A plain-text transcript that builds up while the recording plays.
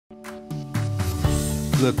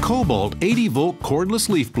The Kobalt 80-volt cordless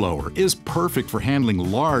leaf blower is perfect for handling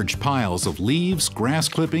large piles of leaves, grass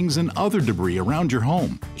clippings, and other debris around your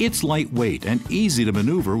home. It's lightweight and easy to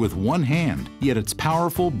maneuver with one hand, yet its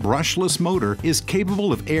powerful brushless motor is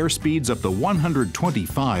capable of air speeds up to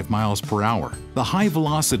 125 miles per hour. The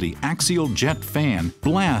high-velocity axial jet fan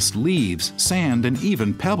blasts leaves, sand, and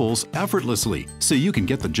even pebbles effortlessly, so you can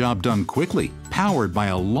get the job done quickly. Powered by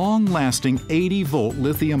a long-lasting 80-volt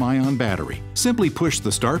lithium-ion battery. Simply push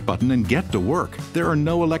the start button and get to work. There are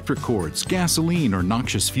no electric cords, gasoline, or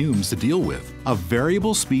noxious fumes to deal with. A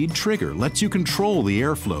variable speed trigger lets you control the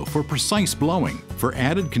airflow for precise blowing. For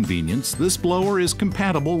added convenience, this blower is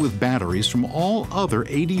compatible with batteries from all other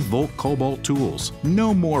 80-volt Kobalt tools.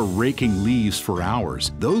 No more raking leaves for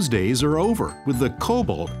hours. Those days are over with the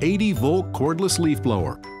Kobalt 80-volt cordless leaf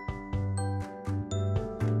blower.